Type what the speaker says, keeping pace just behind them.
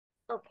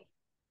Okay.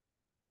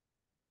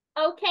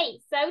 Okay,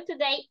 so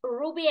today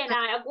Ruby and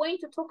I are going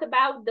to talk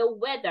about the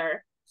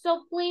weather.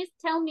 So please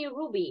tell me,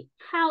 Ruby,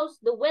 how's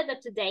the weather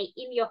today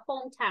in your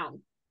hometown?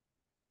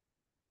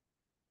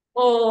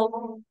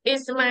 Oh,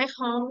 it's my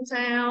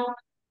hometown.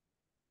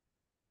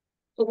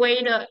 The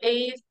weather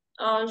is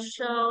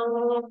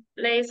so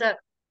pleasant.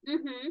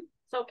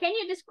 So can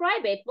you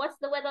describe it? What's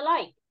the weather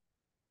like?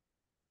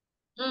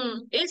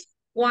 It's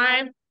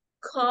warm,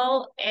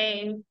 cold,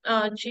 and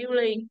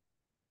chilly.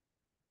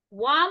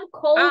 Warm, Uh,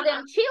 cold,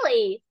 and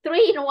chilly.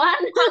 3 in 1.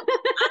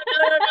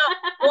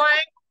 no. Warm,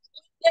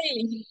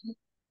 windy,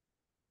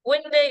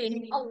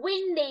 windy, Oh,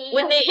 windy.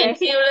 windy and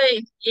Okay.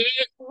 chilly. Yeah.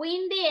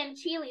 Windy and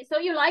chilly. So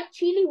you like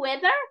chilly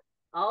weather?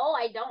 Oh,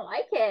 I don't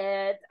like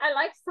it. I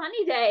like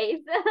sunny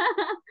days.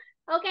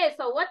 Okay,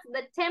 so what's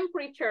the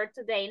temperature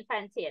today in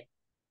Phan Thiết?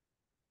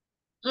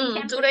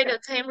 Today the Temperature.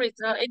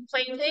 temperature in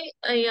Phan Thiết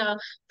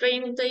is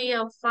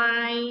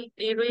 25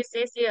 degrees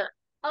Celsius.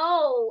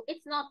 Oh,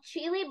 it's not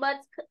chilly, but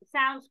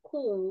sounds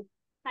cool.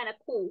 Kind of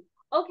cool.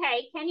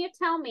 Okay, can you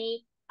tell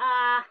me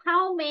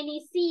how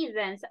many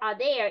seasons are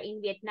there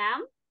in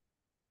Vietnam?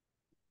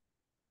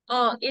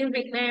 In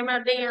Vietnam,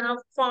 there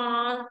are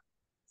 4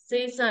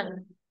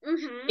 seasons,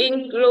 Mm-hmm.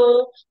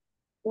 include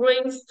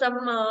spring,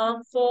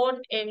 summer, fall,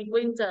 and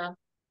winter.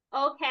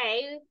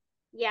 Okay.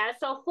 Yeah,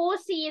 so 4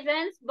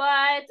 seasons,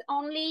 but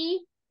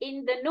only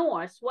in the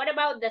north. What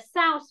about the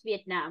South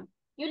Vietnam?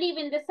 You live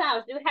in the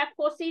South. Do you have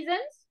 4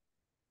 seasons?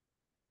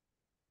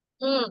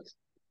 Mm.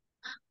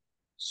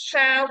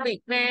 South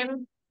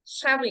Vietnam,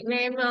 South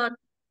Vietnam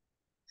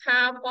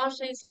have 4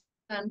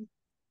 seasons.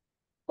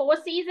 4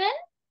 seasons?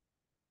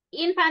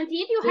 In Phan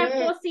Thiết, you have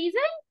Yeah. 4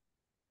 seasons?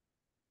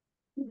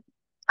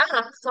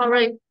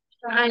 Sorry.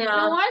 I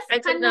North, I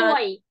think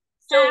Hanoi.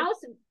 two.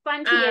 South,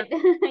 Phan Uh,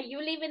 Thiết. You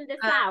live in the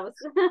uh, South.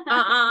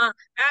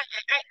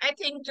 I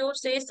think 2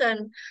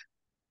 seasons.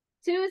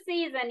 2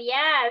 seasons,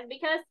 yes,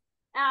 because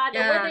the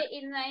weather Yeah.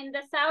 in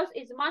the South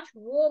is much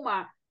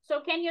warmer.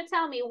 So can you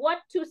tell me what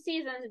 2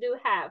 seasons do you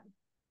have?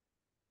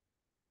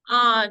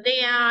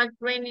 They are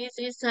rainy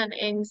season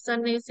and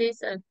sunny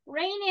season.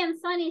 Rainy and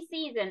sunny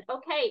season.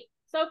 Okay,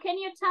 so can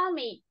you tell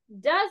me,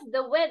 does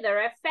the weather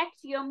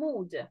affect your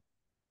mood?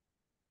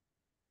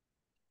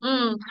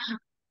 Mm.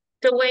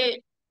 The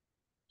way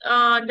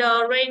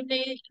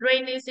the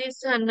rainy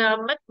season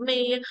make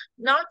me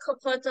not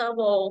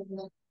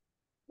comfortable.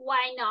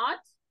 Why not?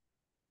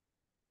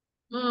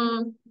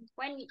 Mm.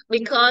 When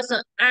Because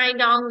I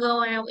don't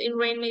go out in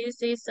rainy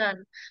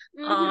season.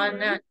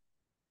 mm-hmm. Uh,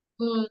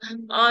 Mm,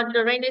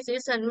 the rainy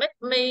season make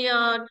me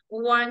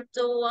want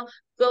to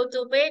go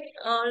to bed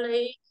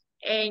early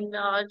and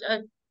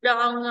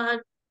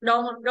don't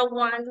don't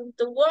want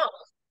to work.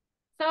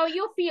 So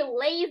you feel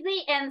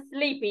lazy and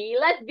sleepy.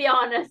 Let's be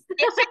honest.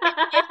 Yes,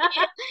 yes,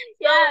 yes.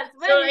 So Yes,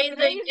 so when it's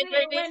lazy in lazy,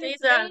 rainy when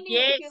it's season. raining, you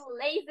Yes. feel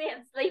lazy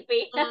and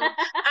sleepy. Mm,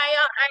 I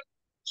uh, I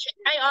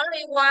I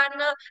only want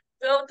to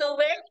go to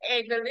bed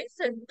and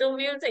listen to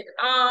music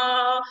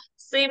or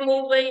see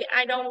movie.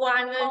 I don't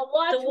want Or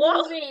to watch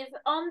work. movies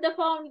on the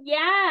phone.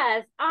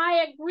 Yes,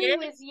 I agree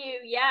with Yes. you.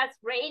 Yes,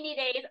 rainy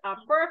days are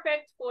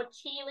perfect for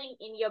chilling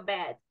in your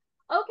bed.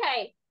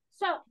 Okay,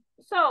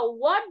 so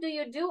what do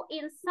you do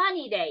in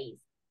sunny days?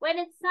 When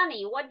it's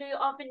sunny, what do you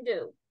often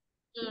do?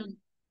 Mm.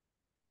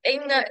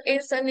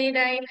 In sunny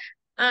day,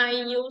 I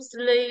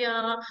usually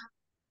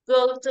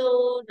go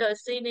to the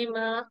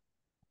cinema,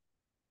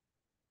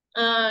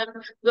 uh,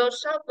 go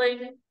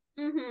shopping,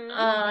 Mm-hmm.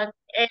 uh,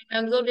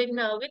 and go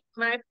dinner with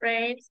my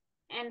friends.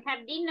 And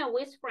have dinner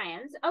with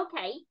friends.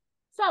 Okay,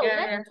 so Yeah,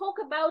 let's yeah. talk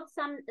about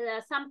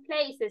some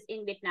places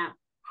in Vietnam.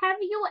 Have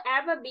you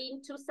ever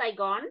been to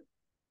Saigon?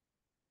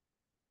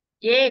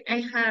 Yeah, I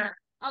have.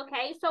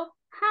 Okay, so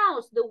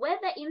how's the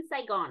weather in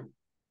Saigon?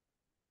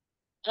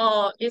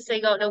 Oh, it's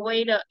like the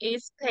weather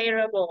is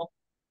terrible.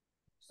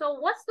 So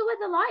what's the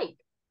weather like?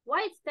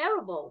 Why it's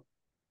terrible?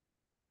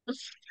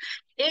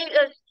 It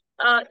is,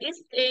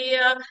 it's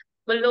a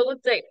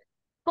polluted,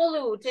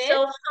 Polluted,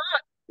 so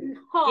hot. Yeah,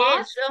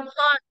 hot, so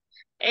hot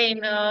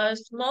and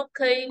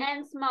smoky.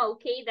 and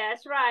smoky.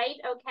 That's right.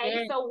 Okay,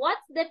 Yeah, so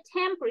what's the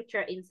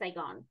temperature in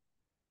Saigon?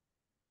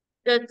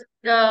 the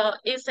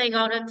it's like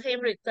the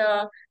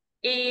temperature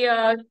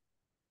is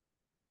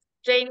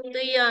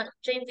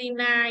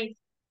 29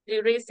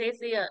 degrees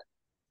Celsius.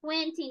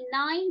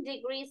 29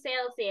 degrees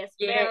Celsius.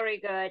 Yeah. Very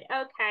good.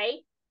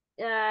 Okay.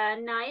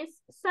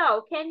 Nice.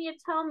 So, can you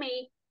tell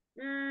me,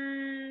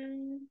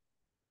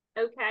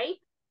 okay,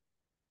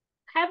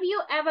 have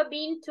you ever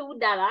been to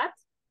Dalat?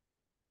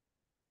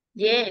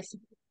 Yes,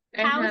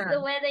 I How's the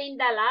have. weather in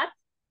Dalat?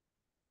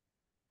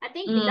 I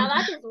think Mm.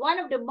 Dalat is one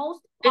of the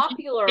most It,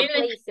 popular it,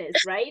 places,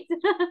 right?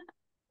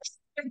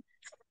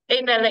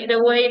 in like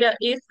the weather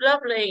is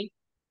lovely.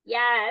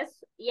 Yes,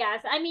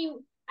 yes. I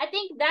mean, I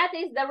think that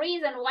is the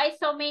reason why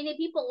so many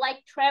people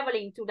like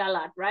traveling to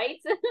Dalat, right?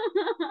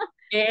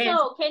 Yes.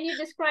 So, can you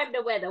describe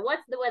the weather?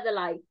 What's the weather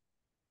like?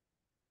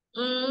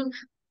 Mm.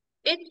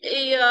 It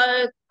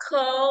is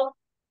cold,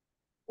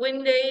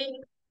 windy,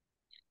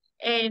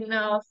 and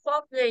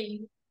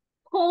foggy.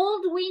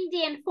 Cold,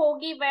 windy, and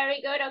foggy.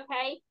 Very good.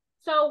 Okay.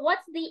 So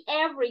what's the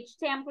average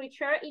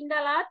temperature in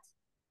Dalat?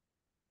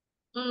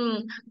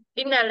 In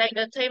Dalat,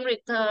 the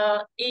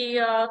temperature is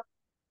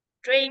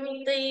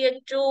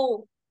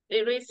 22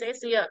 degrees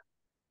Celsius.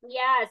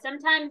 Yeah,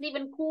 sometimes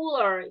even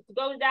cooler. It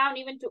goes down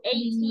even to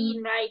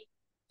 18, right?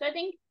 So I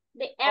think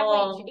the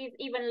average is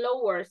even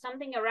lower,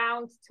 something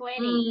around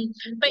 20.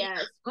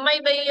 Yes.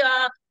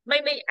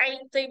 Maybe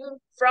 18,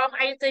 from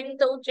 18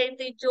 to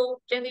 22,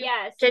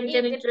 Yes, 23.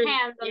 it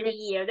depends on the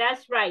year.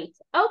 That's right.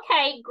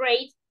 Okay,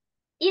 great.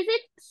 Is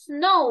it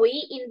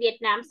snowy in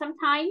Vietnam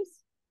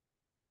sometimes?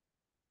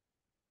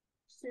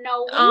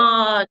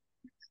 Snowy?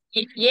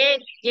 Yes,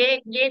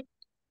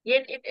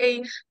 it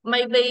is.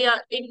 Maybe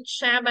in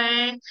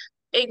Sapa,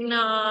 in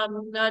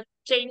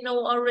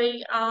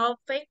January or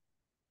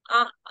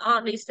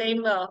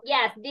December.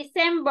 Yes,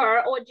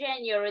 December or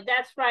January.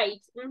 That's right.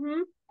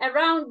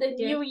 Around the Yes.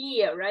 New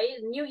Year,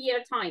 right? New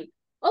Year time.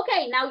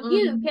 Okay, now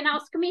you can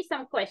ask me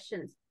some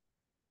questions.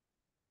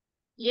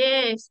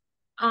 Yes.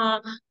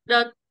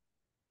 The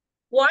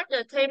what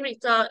the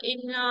temperature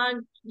in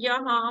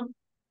your home?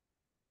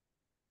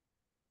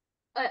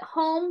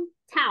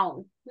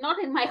 Hometown, not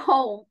in my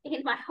home,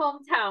 in my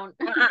hometown.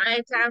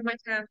 My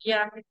town,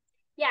 yeah.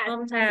 Yes.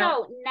 Hometown.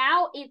 So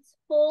now it's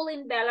fall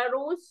in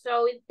Belarus,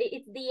 so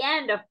it's the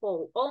end of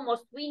fall,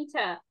 almost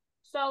winter.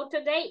 So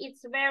today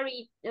it's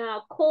very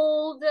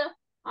cold,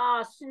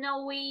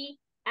 snowy,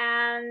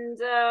 and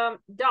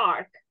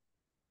dark.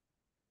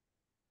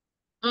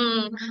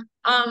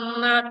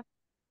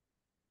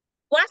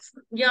 What's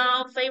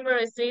your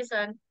favorite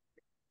season?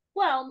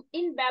 Well,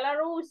 in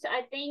Belarus,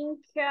 I think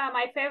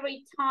my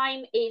favorite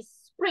time is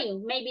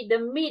spring, maybe the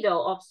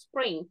middle of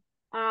spring,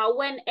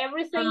 when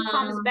everything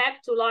comes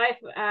back to life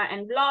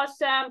and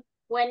blossom,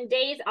 when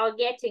days are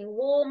getting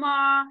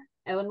warmer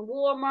and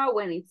warmer,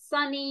 when it's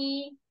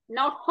sunny,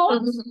 not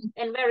hot,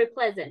 and very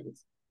pleasant.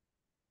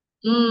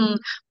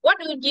 What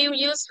do you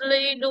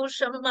usually do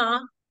summer?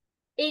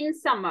 In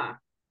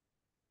summer.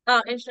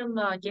 In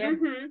summer, yeah.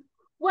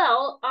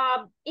 Well,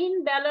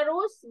 in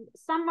Belarus,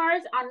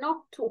 summers are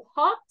not too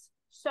hot,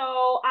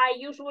 so I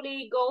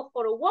usually go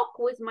for a walk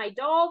with my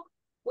dog.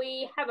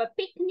 We have a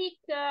picnic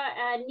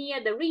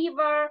near the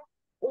river,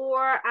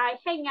 or I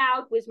hang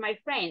out with my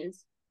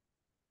friends.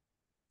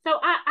 So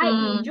I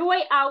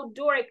enjoy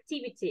outdoor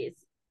activities.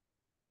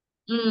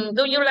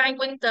 Do you like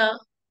winter?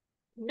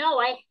 No,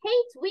 I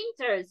hate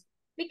winters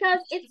because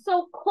it's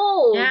so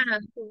cold,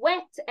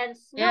 wet, and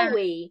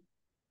snowy.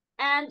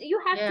 And you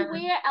have to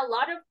wear a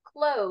lot of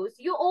clothes.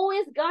 You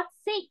always got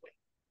sick.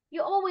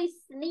 You always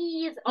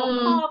sneeze or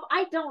cough.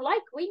 I don't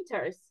like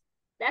winters.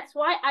 That's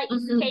why I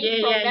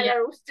escaped from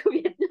Belarus to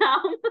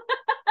Vietnam.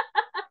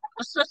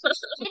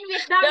 In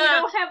Vietnam, you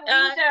don't have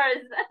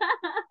winters.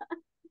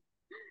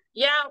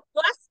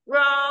 What's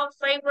your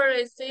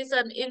favorite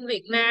season in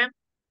Vietnam?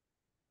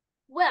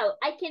 Well,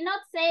 I cannot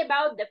say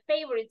about the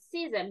favorite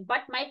season,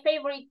 but my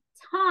favorite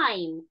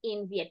time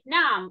in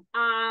Vietnam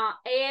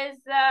is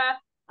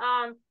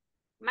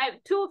my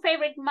two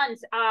favorite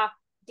months are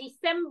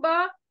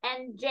December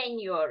and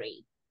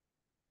January.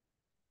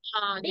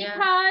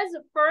 Because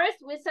first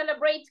we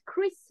celebrate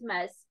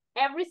Christmas.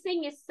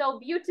 Everything is so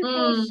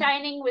beautiful,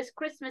 shining with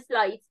Christmas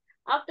lights.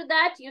 After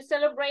that, you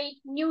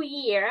celebrate New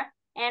Year,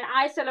 and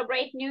I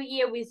celebrate New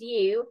Year with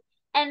you.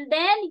 And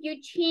then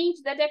you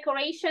change the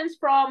decorations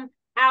from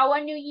our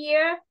New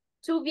Year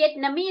to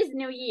Vietnamese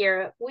New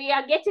Year. We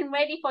are getting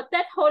ready for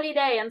that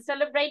holiday and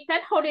celebrate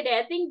that holiday.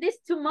 I think these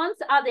 2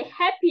 months are the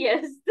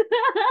happiest.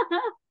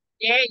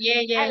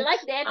 Yeah. I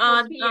like the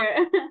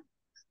atmosphere.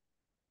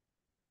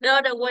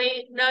 The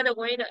way that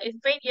it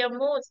affect your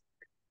mood.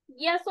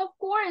 Yes, of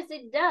course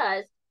it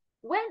does.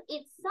 When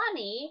it's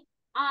sunny,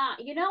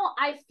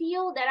 I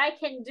feel that I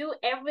can do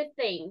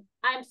everything.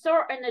 I'm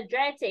so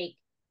energetic.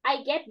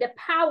 I get the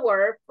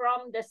power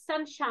from the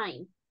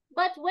sunshine.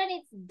 But when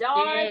it's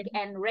dark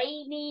and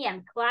rainy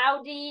and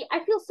cloudy,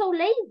 I feel so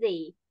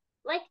lazy.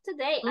 Like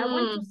today, I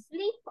want to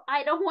sleep.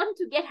 I don't want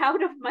to get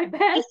out of my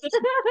bed.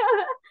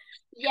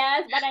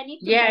 Yes, but I need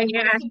to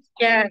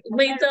Yeah,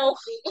 me too.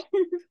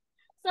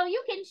 So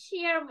you can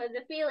share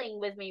the feeling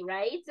with me,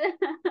 right?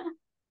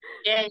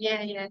 Yeah.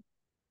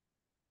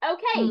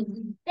 Okay,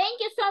 thank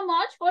you so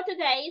much for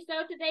today.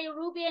 So today,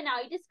 Ruby and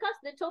I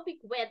discussed the topic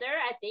weather.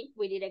 I think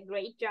we did a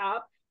great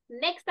job.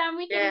 Next time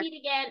we can meet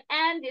again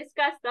and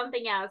discuss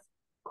something else.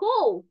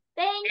 Cool.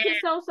 Thank you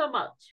so much.